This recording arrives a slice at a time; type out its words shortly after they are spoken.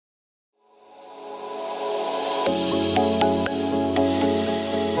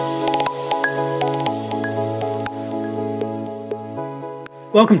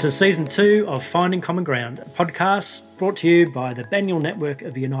Welcome to Season 2 of Finding Common Ground, a podcast brought to you by the Baniel Network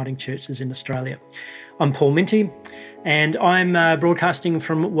of Uniting Churches in Australia. I'm Paul Minty, and I'm broadcasting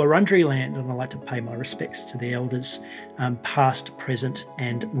from Wurundjeri land, and I'd like to pay my respects to the elders, past, present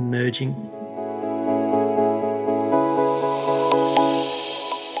and emerging.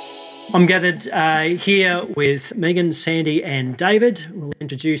 I'm gathered here with Megan, Sandy and David. We'll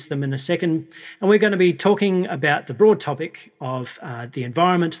introduce them in a second. And we're going to be talking about the broad topic of the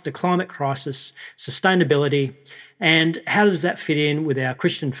environment, the climate crisis, sustainability, and how does that fit in with our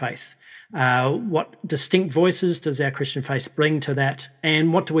Christian faith? What distinct voices does our Christian faith bring to that?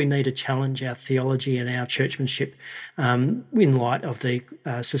 And what do we need to challenge our theology and our churchmanship in light of the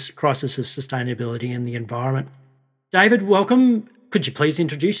crisis of sustainability and the environment? David, welcome. Could you please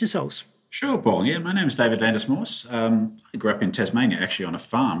introduce yourselves? Sure, Paul. Yeah, my name is David Landis-Morse. I grew up in Tasmania, actually on a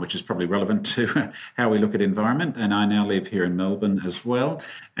farm, which is probably relevant to how we look at environment, and I now live here in Melbourne as well.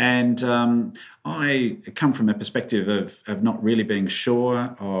 And I come from a perspective of not really being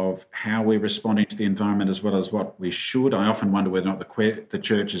sure of how we're responding to the environment as well as what we should. I often wonder whether or not the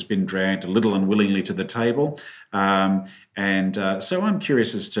church has been dragged a little unwillingly to the table. So I'm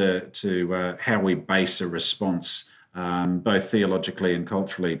curious as to how we base a response both theologically and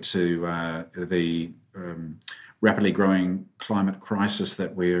culturally to the rapidly growing climate crisis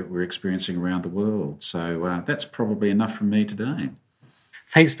that we're experiencing around the world. So that's probably enough from me today.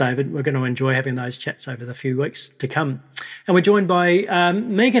 Thanks, David. We're going to enjoy having those chats over the few weeks to come. And we're joined by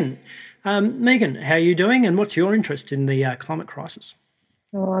Megan. Megan, how are you doing and what's your interest in the climate crisis?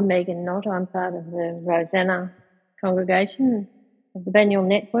 Well, I'm Megan Knott. I'm part of the Rosanna congregation of the Baniel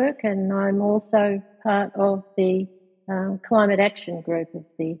Network, and I'm also part of the Climate Action Group of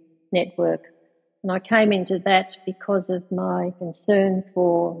the network. And I came into that because of my concern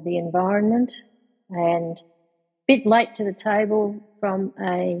for the environment, and a bit late to the table from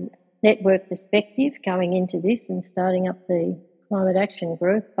a network perspective going into this and starting up the Climate Action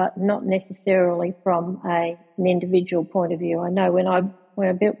Group, but not necessarily from an individual point of view. I know when I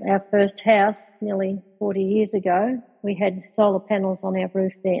built our first house nearly 40 years ago, we had solar panels on our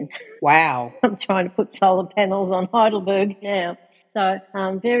roof then. Wow. I'm trying to put solar panels on Heidelberg now. So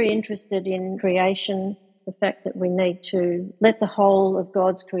I'm very interested in creation, the fact that we need to let the whole of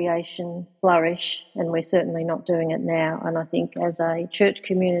God's creation flourish, and we're certainly not doing it now. And I think as a church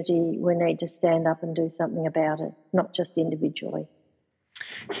community, we need to stand up and do something about it, not just individually.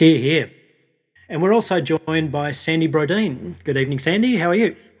 Hear, hear. And we're also joined by Sandy Brodeen. Good evening, Sandy. How are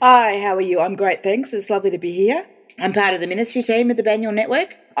you? Hi, how are you? I'm great, thanks. It's lovely to be here. I'm part of the ministry team of the Baniel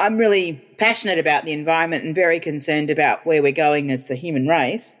Network. I'm really passionate about the environment and very concerned about where we're going as the human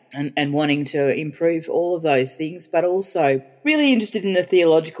race and wanting to improve all of those things, but also really interested in the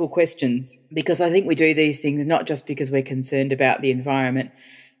theological questions, because I think we do these things not just because we're concerned about the environment,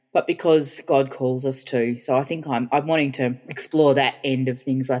 but because God calls us to. So I think I'm wanting to explore that end of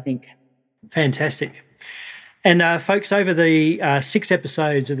things, I think. Fantastic. And folks, over the 6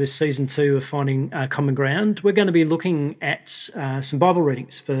 episodes of this Season 2 of Finding Common Ground, we're going to be looking at some Bible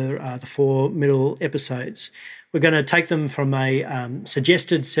readings for the 4 middle episodes. We're going to take them from a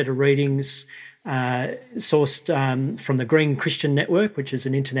suggested set of readings sourced from the Green Christian Network, which is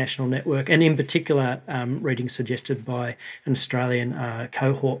an international network, and in particular readings suggested by an Australian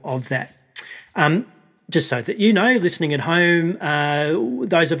cohort of that. Just so that you know, listening at home,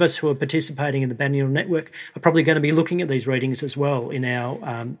 those of us who are participating in the Baniel Network are probably going to be looking at these readings as well in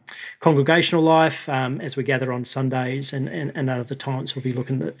our congregational life as we gather on Sundays and other times we'll be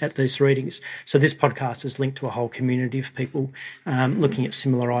looking at these readings. So this podcast is linked to a whole community of people looking at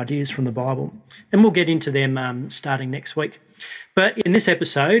similar ideas from the Bible. And we'll get into them starting next week. But in this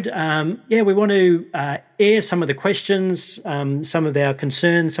episode, we want to air some of the questions, some of our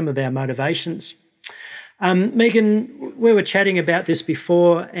concerns, some of our motivations. Megan, we were chatting about this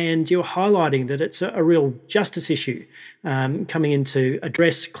before and you were highlighting that it's a real justice issue coming in to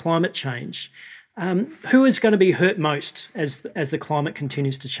address climate change. Who is going to be hurt most as the climate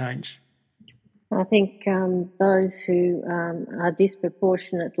continues to change? I think those who are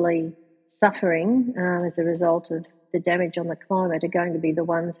disproportionately suffering as a result of the damage on the climate are going to be the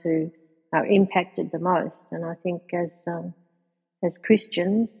ones who are impacted the most. And I think as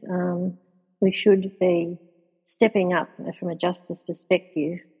Christians, we should be stepping up from a justice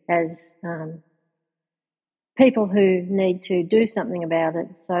perspective as people who need to do something about it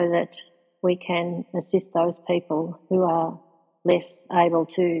so that we can assist those people who are less able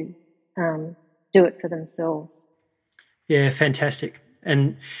to do it for themselves. Yeah, fantastic.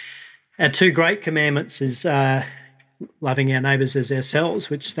 And our 2 great commandments is loving our neighbours as ourselves,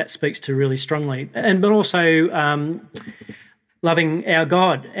 which that speaks to really strongly. But also loving our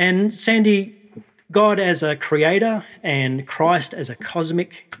God. And Sandy, God as a creator and Christ as a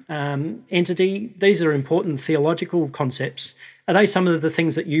cosmic entity, these are important theological concepts. Are they some of the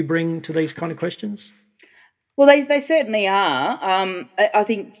things that you bring to these kind of questions? Well, they certainly are. I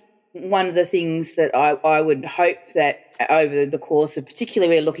think one of the things that I would hope that over the course of,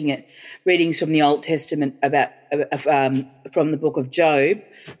 particularly we're looking at readings from the Old Testament from the book of Job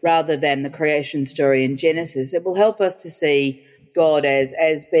rather than the creation story in Genesis, it will help us to see God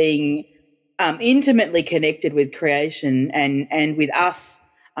as being intimately connected with creation and with us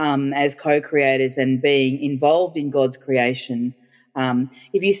as co-creators and being involved in God's creation.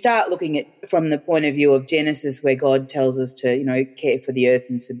 If you start looking at from the point of view of Genesis, where God tells us to, care for the earth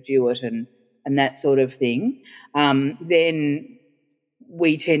and subdue it and that sort of thing, then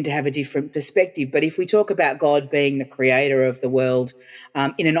we tend to have a different perspective. But if we talk about God being the creator of the world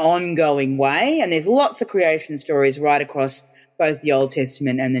in an ongoing way, and there's lots of creation stories right across both the Old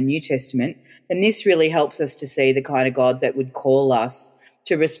Testament and the New Testament, then this really helps us to see the kind of God that would call us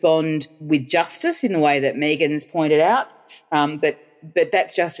to respond with justice in the way that Megan's pointed out, but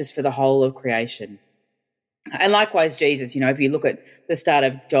that's justice for the whole of creation. And likewise, Jesus, if you look at the start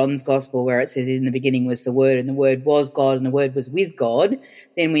of John's Gospel where it says in the beginning was the Word and the Word was God and the Word was with God,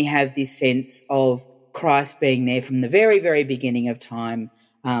 then we have this sense of Christ being there from the very, very beginning of time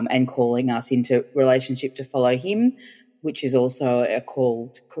and calling us into relationship to follow him, which is also a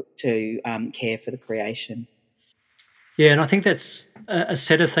call to care for the creation. Yeah, and I think that's a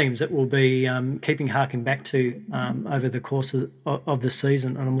set of themes that we'll be keeping harking back to over the course of the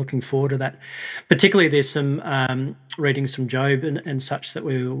season, and I'm looking forward to that. Particularly there's some readings from Job and such that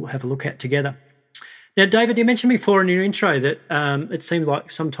we'll have a look at together. Now, David, you mentioned before in your intro that it seemed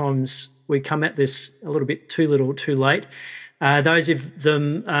like sometimes we come at this a little bit too little, too late. Those of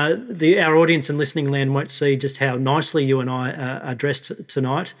them, our audience in listening land won't see just how nicely you and I are dressed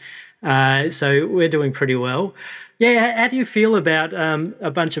tonight. So we're doing pretty well. Yeah, how do you feel about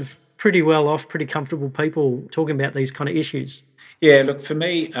a bunch of pretty well-off, pretty comfortable people talking about these kind of issues? Yeah, look, for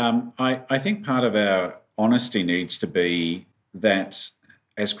me, I think part of our honesty needs to be that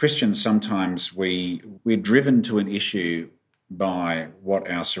as Christians sometimes we're driven to an issue by what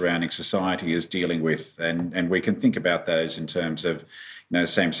our surrounding society is dealing with, and we can think about those in terms of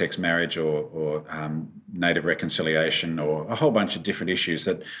same-sex marriage or native reconciliation or a whole bunch of different issues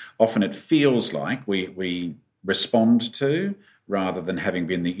that often it feels like we respond to rather than having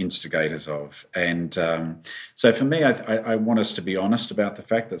been the instigators of. And so for me, I want us to be honest about the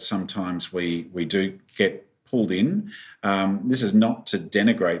fact that sometimes we do get pulled in. This is not to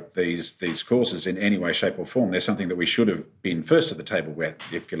denigrate these causes in any way, shape or form. They're something that we should have been first at the table with,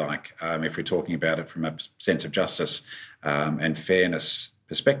 if you like, if we're talking about it from a sense of justice and fairness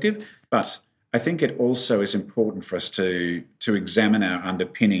perspective. But I think it also is important for us to examine our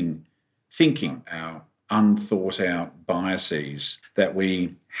underpinning thinking, our unthought out biases that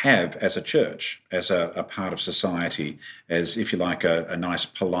we have as a church, as a part of society, as, if you like, a nice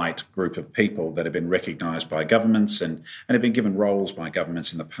polite group of people that have been recognised by governments and have been given roles by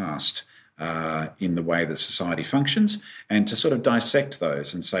governments in the past in the way that society functions, and to sort of dissect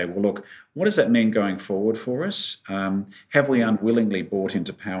those and say, well, look, what does that mean going forward for us? Have we unwillingly bought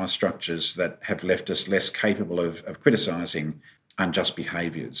into power structures that have left us less capable of criticising unjust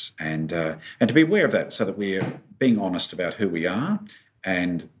behaviours, and to be aware of that so that we're being honest about who we are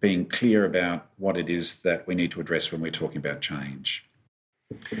and being clear about what it is that we need to address when we're talking about change.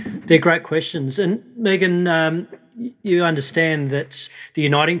 They're great questions. And Megan, you understand that the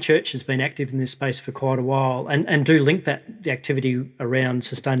Uniting Church has been active in this space for quite a while and do link the activity around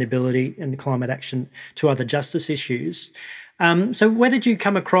sustainability and climate action to other justice issues. So where did you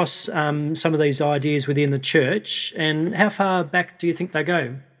come across some of these ideas within the church, and how far back do you think they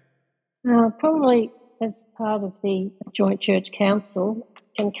go? Probably as part of the Joint Church Council.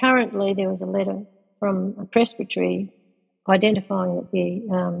 Concurrently, there was a letter from a presbytery identifying that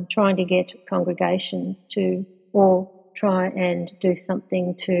we're trying to get congregations to all try and do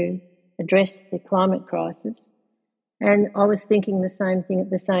something to address the climate crisis. And I was thinking the same thing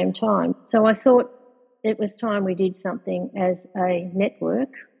at the same time. So I thought it was time we did something as a network,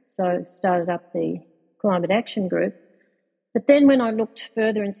 so started up the Climate Action Group. But then when I looked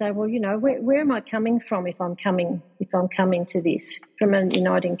further and said, well, where am I coming from if I'm coming to this from a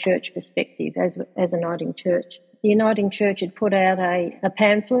Uniting Church perspective as a Uniting Church? The Uniting Church had put out a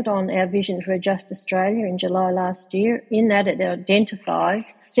pamphlet on our vision for a just Australia in July last year. In that, it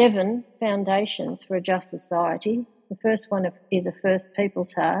identifies 7 foundations for a just society. The first one is a first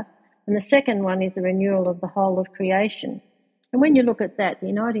people's heart, and the second one is the renewal of the whole of creation. And when you look at that, the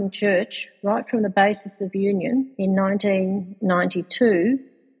Uniting Church, right from the basis of union in 1992,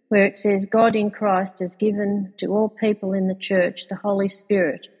 where it says, God in Christ has given to all people in the church the Holy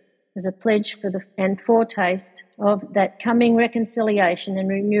Spirit as a pledge and foretaste of that coming reconciliation and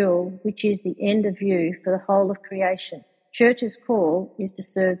renewal, which is the end of view for the whole of creation. Church's call is to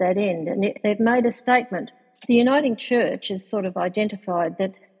serve that end. And they've made a statement. The Uniting Church has sort of identified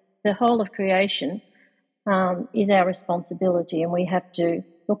that the whole of creation is our responsibility, and we have to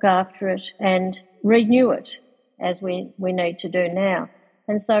look after it and renew it as we need to do now.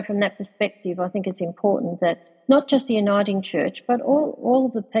 And so from that perspective, I think it's important that not just the Uniting Church, but all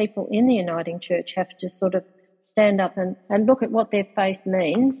of the people in the Uniting Church have to sort of stand up and look at what their faith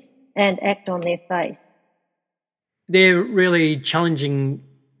means and act on their faith. They're really challenging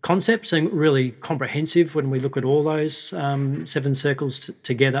concepts and really comprehensive when we look at all those seven circles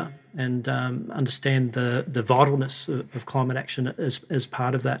together and understand the vitalness of climate action as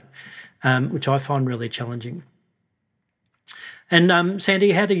part of that, which I find really challenging. And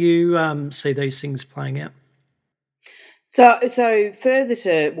Sandy, how do you see these things playing out? So further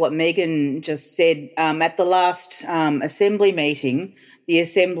to what Megan just said, at the last Assembly meeting, the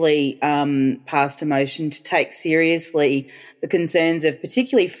Assembly passed a motion to take seriously the concerns of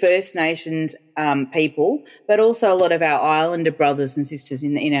particularly First Nations people, but also a lot of our Islander brothers and sisters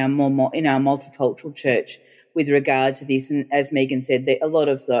in our multicultural church with regard to this. And as Megan said, a lot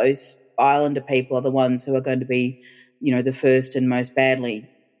of those Islander people are the ones who are going to be, the first and most badly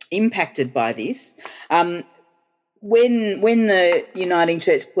impacted by this. When the Uniting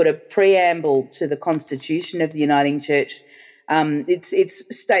Church put a preamble to the Constitution of the Uniting Church, it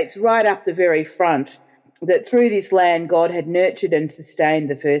states right up the very front that through this land God had nurtured and sustained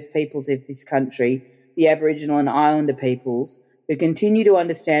the first peoples of this country, the Aboriginal and Islander peoples, who continue to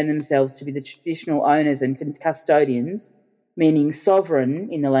understand themselves to be the traditional owners and custodians, meaning sovereign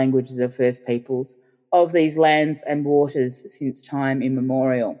in the languages of first peoples, of these lands and waters since time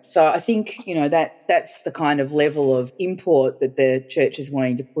immemorial. So I think, that's the kind of level of import that the church is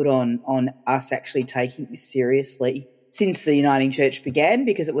wanting to put on us actually taking this seriously since the Uniting Church began,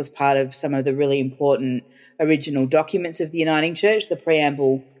 because it was part of some of the really important original documents of the Uniting Church. The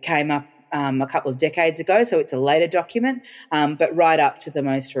preamble came up a couple of decades ago, so it's a later document, but right up to the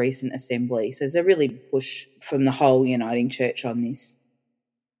most recent assembly. So there's a really push from the whole Uniting Church on this.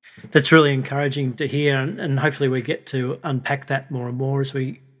 That's really encouraging to hear, and hopefully we get to unpack that more and more as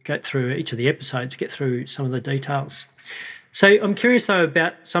we go through each of the episodes, get through some of the details. So I'm curious, though,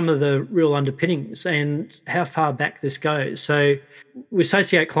 about some of the real underpinnings and how far back this goes. So we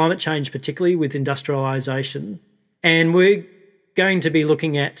associate climate change particularly with industrialisation, and we're going to be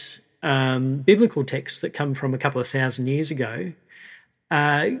looking at biblical texts that come from a couple of thousand years ago.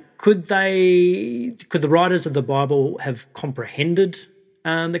 Could the writers of the Bible have comprehended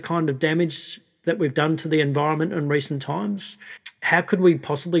the kind of damage that we've done to the environment in recent times? How could we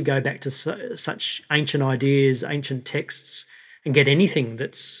possibly go back to such ancient ideas, ancient texts, and get anything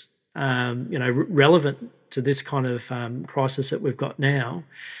that's relevant to this kind of crisis that we've got now?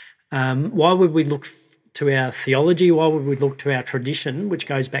 Why would we look to our theology? Why would we look to our tradition, which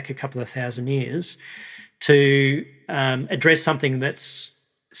goes back a couple of thousand years, to address something that's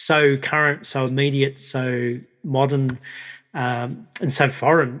so current, so immediate, so modern, and so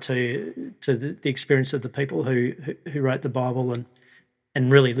foreign to the experience of the people who wrote the Bible and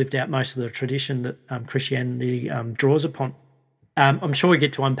really lived out most of the tradition that Christianity draws upon? I'm sure we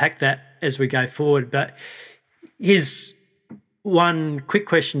get to unpack that as we go forward, but here's one quick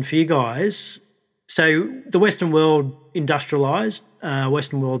question for you guys. So the Western world industrialised,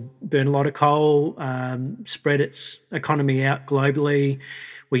 Western world burned a lot of coal, spread its economy out globally.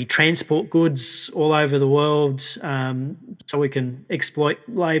 We transport goods all over the world so we can exploit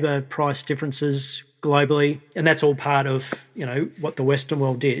labour price differences globally, and that's all part of what the Western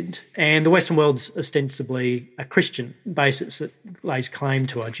world did. And the Western world's ostensibly a Christian basis that lays claim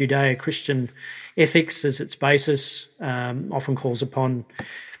to a Judeo-Christian ethics as its basis, often calls upon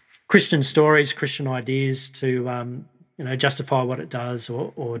Christian stories, Christian ideas to justify what it does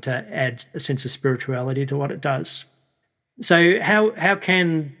or to add a sense of spirituality to what it does. So how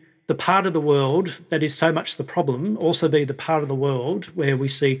can the part of the world that is so much the problem also be the part of the world where we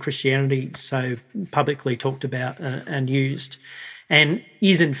see Christianity so publicly talked about and used, and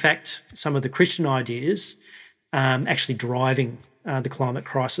is in fact some of the Christian ideas actually driving the climate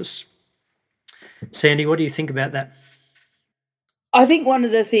crisis? Sandy, what do you think about that? I think one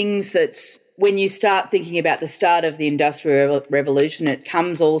of the things that's, when you start thinking about the start of the Industrial Revolution, it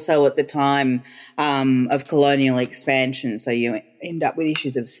comes also at the time of colonial expansion. So you end up with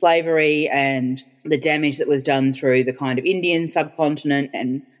issues of slavery and the damage that was done through the kind of Indian subcontinent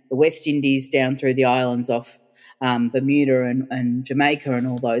and the West Indies down through the islands off Bermuda and Jamaica and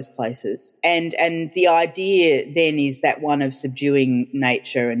all those places. And the idea then is that one of subduing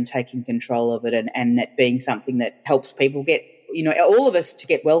nature and taking control of it, and that being something that helps people get, all of us to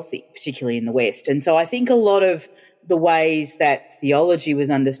get wealthy, particularly in the West. And so I think a lot of the ways that theology was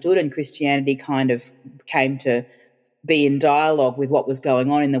understood and Christianity kind of came to be in dialogue with what was going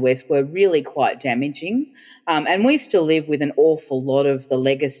on in the West were really quite damaging. And we still live with an awful lot of the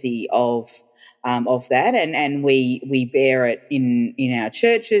legacy of that, and we bear it in our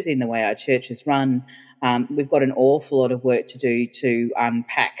churches, in the way our churches run. We've got an awful lot of work to do to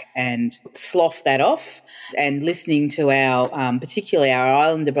unpack and slough that off, and listening to our, particularly our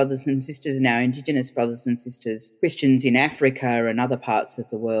Islander brothers and sisters and our Indigenous brothers and sisters, Christians in Africa and other parts of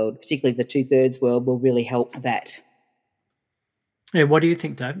the world, particularly the two-thirds world, will really help that. Yeah, what do you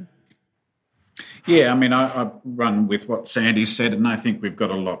think, David? Yeah, I mean, I run with what Sandy said, and I think we've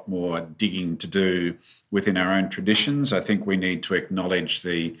got a lot more digging to do within our own traditions. I think we need to acknowledge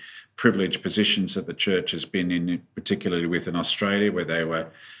the privileged positions that the church has been in, particularly within Australia, where they were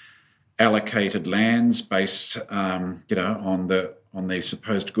allocated lands based, on the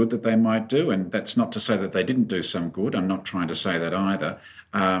supposed good that they might do. And that's not to say that they didn't do some good. I'm not trying to say that either.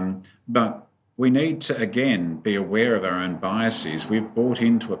 But we need to, again, be aware of our own biases. We've bought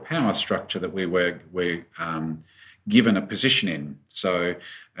into a power structure that we were given a position in. So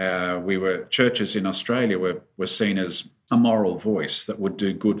churches in Australia were seen as a moral voice that would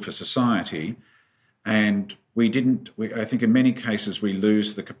do good for society. And I think in many cases we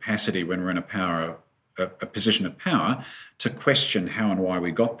lose the capacity when we're in a position of power to question how and why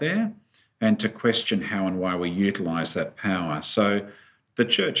we got there, and to question how and why we utilise that power. So the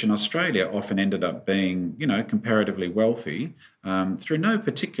church in Australia often ended up being, comparatively wealthy through no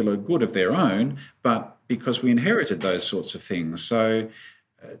particular good of their own, but because we inherited those sorts of things. So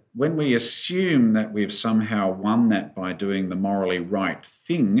when we assume that we've somehow won that by doing the morally right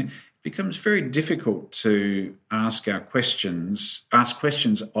thing, it becomes very difficult to ask questions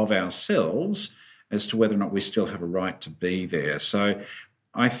of ourselves as to whether or not we still have a right to be there. So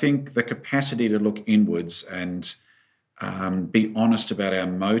I think the capacity to look inwards and be honest about our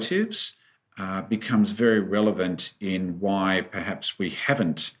motives becomes very relevant in why perhaps we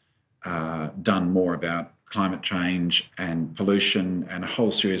haven't done more about climate change and pollution and a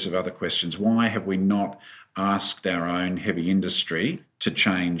whole series of other questions. Why have we not asked our own heavy industry to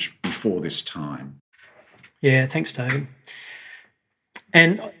change before this time? Yeah, thanks, David.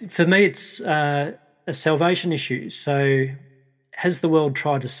 And for me, it's a salvation issue. So has the world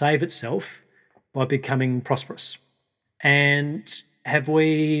tried to save itself by becoming prosperous? And have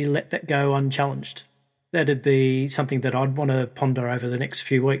we let that go unchallenged? That'd be something that I'd want to ponder over the next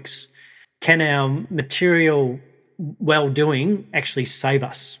few weeks. Can our material well-doing actually save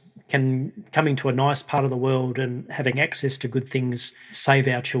us? Can coming to a nice part of the world and having access to good things save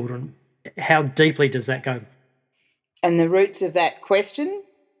our children? How deeply does that go? And the roots of that question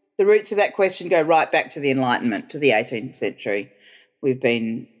go right back to the Enlightenment, to the 18th century. We've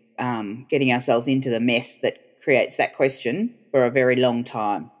been getting ourselves into the mess that creates that question for a very long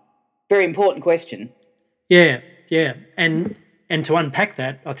time. Very important question. Yeah. And to unpack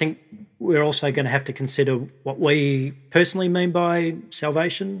that, I think we're also going to have to consider what we personally mean by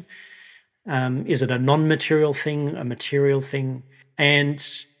salvation. Is it a non-material thing, a material thing? And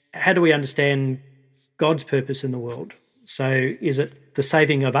how do we understand God's purpose in the world? So is it the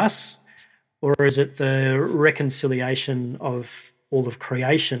saving of us, or is it the reconciliation of all of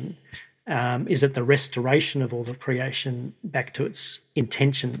creation? Is it the restoration of all of creation back to its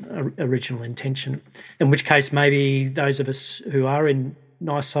original intention? In which case, maybe those of us who are in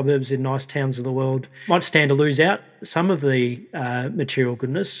nice suburbs, in nice towns of the world, might stand to lose out some of the material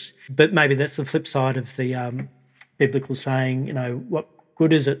goodness, but maybe that's the flip side of the biblical saying, what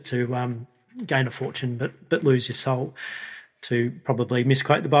good is it to gain a fortune but lose your soul, to probably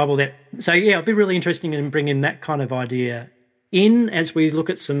misquote the Bible there. So, yeah, it'll be really interesting in bringing that kind of idea in as we look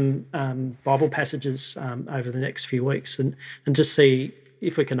at some Bible passages over the next few weeks and just see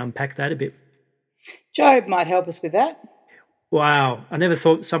if we can unpack that a bit. Job might help us with that. Wow. I never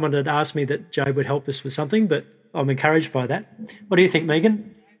thought someone had asked me that Job would help us with something, but I'm encouraged by that. What do you think,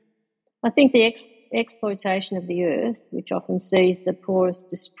 Megan? I think the exploitation of the earth, which often sees the poorest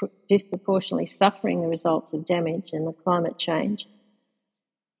disproportionately suffering the results of damage and the climate change,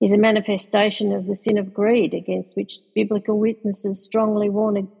 is a manifestation of the sin of greed against which biblical witnesses strongly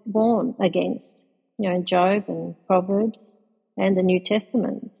warn against, in Job and Proverbs and the New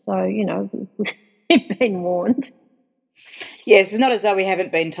Testament. So, we've been warned. Yes, it's not as though we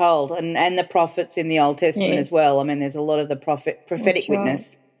haven't been told, and the prophets in the Old Testament as well. I mean, there's a lot of the prophetic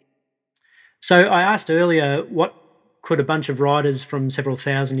witness. So I asked earlier, what could a bunch of writers from several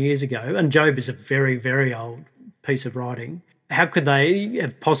thousand years ago, and Job is a very, very old piece of writing, how could they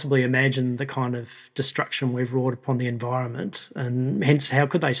have possibly imagined the kind of destruction we've wrought upon the environment? And hence, how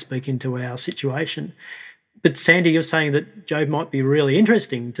could they speak into our situation? But Sandy, you're saying that Job might be really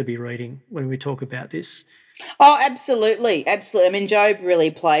interesting to be reading when we talk about this. Oh, absolutely, absolutely. I mean, Job really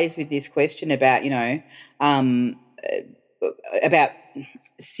plays with this question about, about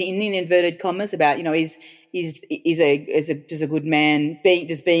sin in inverted commas. About, does a good man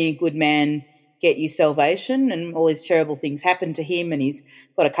does being a good man get you salvation? And all these terrible things happen to him, and he's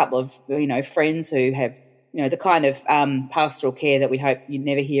got a couple of friends who have the kind of pastoral care that we hope you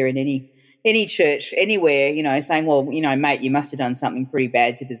never hear in any church anywhere. Saying, well, mate, you must have done something pretty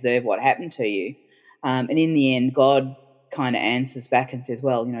bad to deserve what happened to you. And in the end, God kind of answers back and says,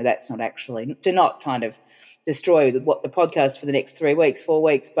 well, that's not actually, to not kind of destroy the podcast for the next 4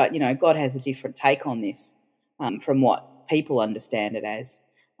 weeks, but, God has a different take on this from what people understand it as.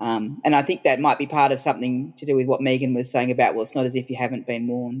 And I think that might be part of something to do with what Megan was saying about, well, it's not as if you haven't been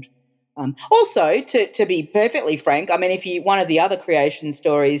warned. Also, to be perfectly frank, I mean, one of the other creation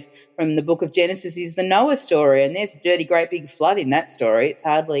stories from the book of Genesis is the Noah story, and there's a dirty, great big flood in that story. It's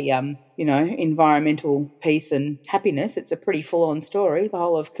hardly, environmental peace and happiness. It's a pretty full-on story. The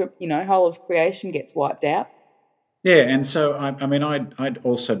whole of creation gets wiped out. Yeah, and so, I'd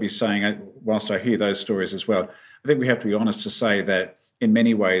also be saying, whilst I hear those stories as well, I think we have to be honest to say that in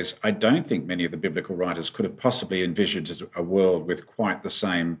many ways, I don't think many of the biblical writers could have possibly envisaged a world with quite the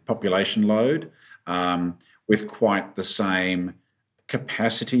same population load, with quite the same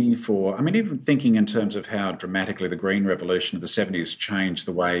capacity for, even thinking in terms of how dramatically the Green Revolution of the 70s changed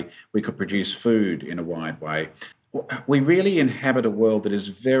the way we could produce food in a wide way. We really inhabit a world that is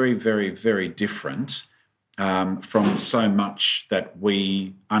very, very, very different from so much that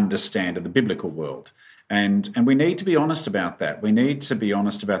we understand of the biblical world. And we need to be honest about that. We need to be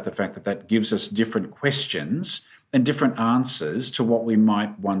honest about the fact that gives us different questions and different answers to what we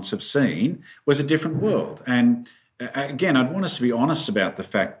might once have seen was a different world. And again, I'd want us to be honest about the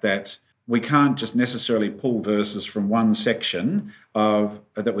fact that we can't just necessarily pull verses from one section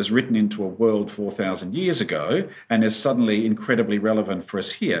that was written into a world 4,000 years ago and is suddenly incredibly relevant for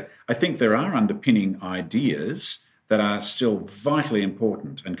us here. I think there are underpinning ideas that are still vitally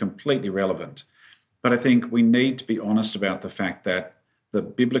important and completely relevant. But I think we need to be honest about the fact that the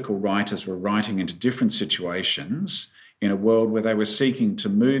biblical writers were writing into different situations in a world where they were seeking to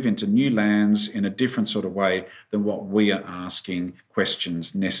move into new lands in a different sort of way than what we are asking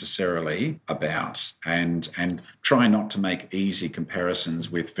questions necessarily about, and try not to make easy comparisons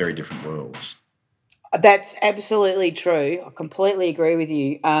with very different worlds. That's absolutely true. I completely agree with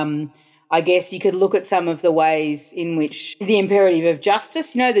you. I guess you could look at some of the ways in which the imperative of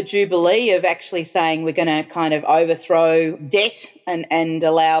justice, the Jubilee of actually saying we're going to kind of overthrow debt and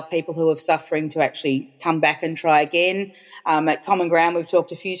allow people who are suffering to actually come back and try again. At Common Ground, we've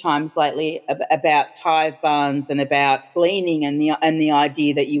talked a few times lately about tithe barns and about gleaning and the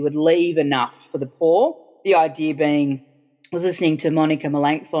idea that you would leave enough for the poor. The idea being, I was listening to Monica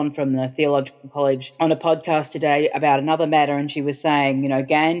Melanchthon from the Theological College on a podcast today about another matter, and she was saying,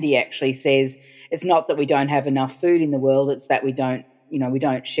 Gandhi actually says it's not that we don't have enough food in the world, it's that we don't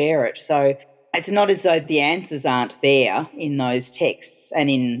share it. So it's not as though the answers aren't there in those texts, and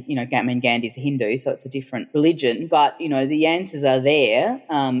Gandhi's a Hindu, so it's a different religion, but, the answers are there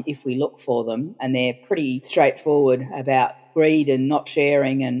if we look for them, and they're pretty straightforward about greed and not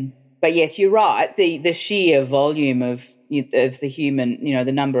sharing. But yes, you're right. The sheer volume of the human,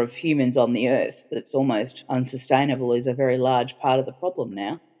 the number of humans on the earth that's almost unsustainable is a very large part of the problem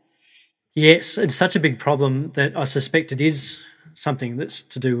now. Yes, it's such a big problem that I suspect it is something that's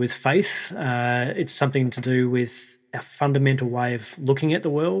to do with faith. It's something to do with our fundamental way of looking at the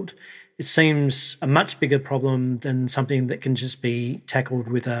world. It seems a much bigger problem than something that can just be tackled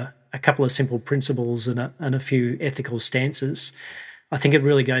with a couple of simple principles and a few ethical stances. I think it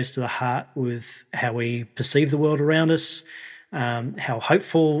really goes to the heart with how we perceive the world around us, how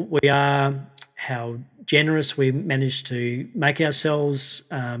hopeful we are, how generous we manage to make ourselves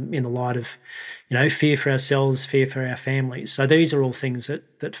in the light of, fear for ourselves, fear for our families. So these are all things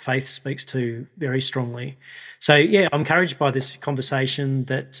that faith speaks to very strongly. So, yeah, I'm encouraged by this conversation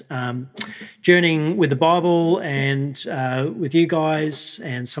that journeying with the Bible and with you guys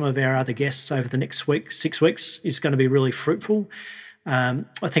and some of our other guests over the next 6 weeks is going to be really fruitful. I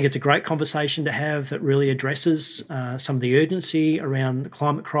think it's a great conversation to have that really addresses some of the urgency around the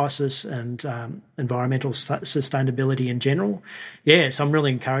climate crisis and environmental sustainability in general. Yeah, so I'm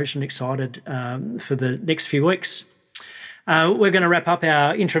really encouraged and excited for the next few weeks. We're going to wrap up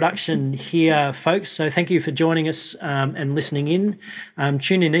our introduction here, folks. So thank you for joining us and listening in.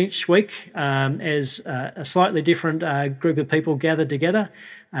 Tune in each week as a slightly different group of people gathered together.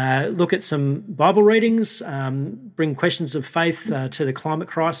 Look at some Bible readings, bring questions of faith to the climate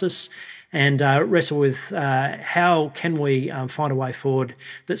crisis, and wrestle with how can we find a way forward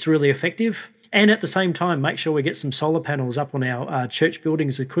that's really effective. And at the same time, make sure we get some solar panels up on our church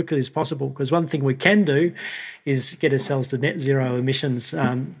buildings as quickly as possible, because one thing we can do is get ourselves to net zero emissions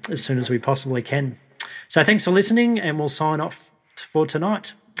as soon as we possibly can. So thanks for listening, and we'll sign off for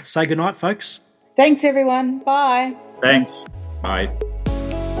tonight. Say goodnight, folks. Thanks, everyone. Bye. Thanks. Bye.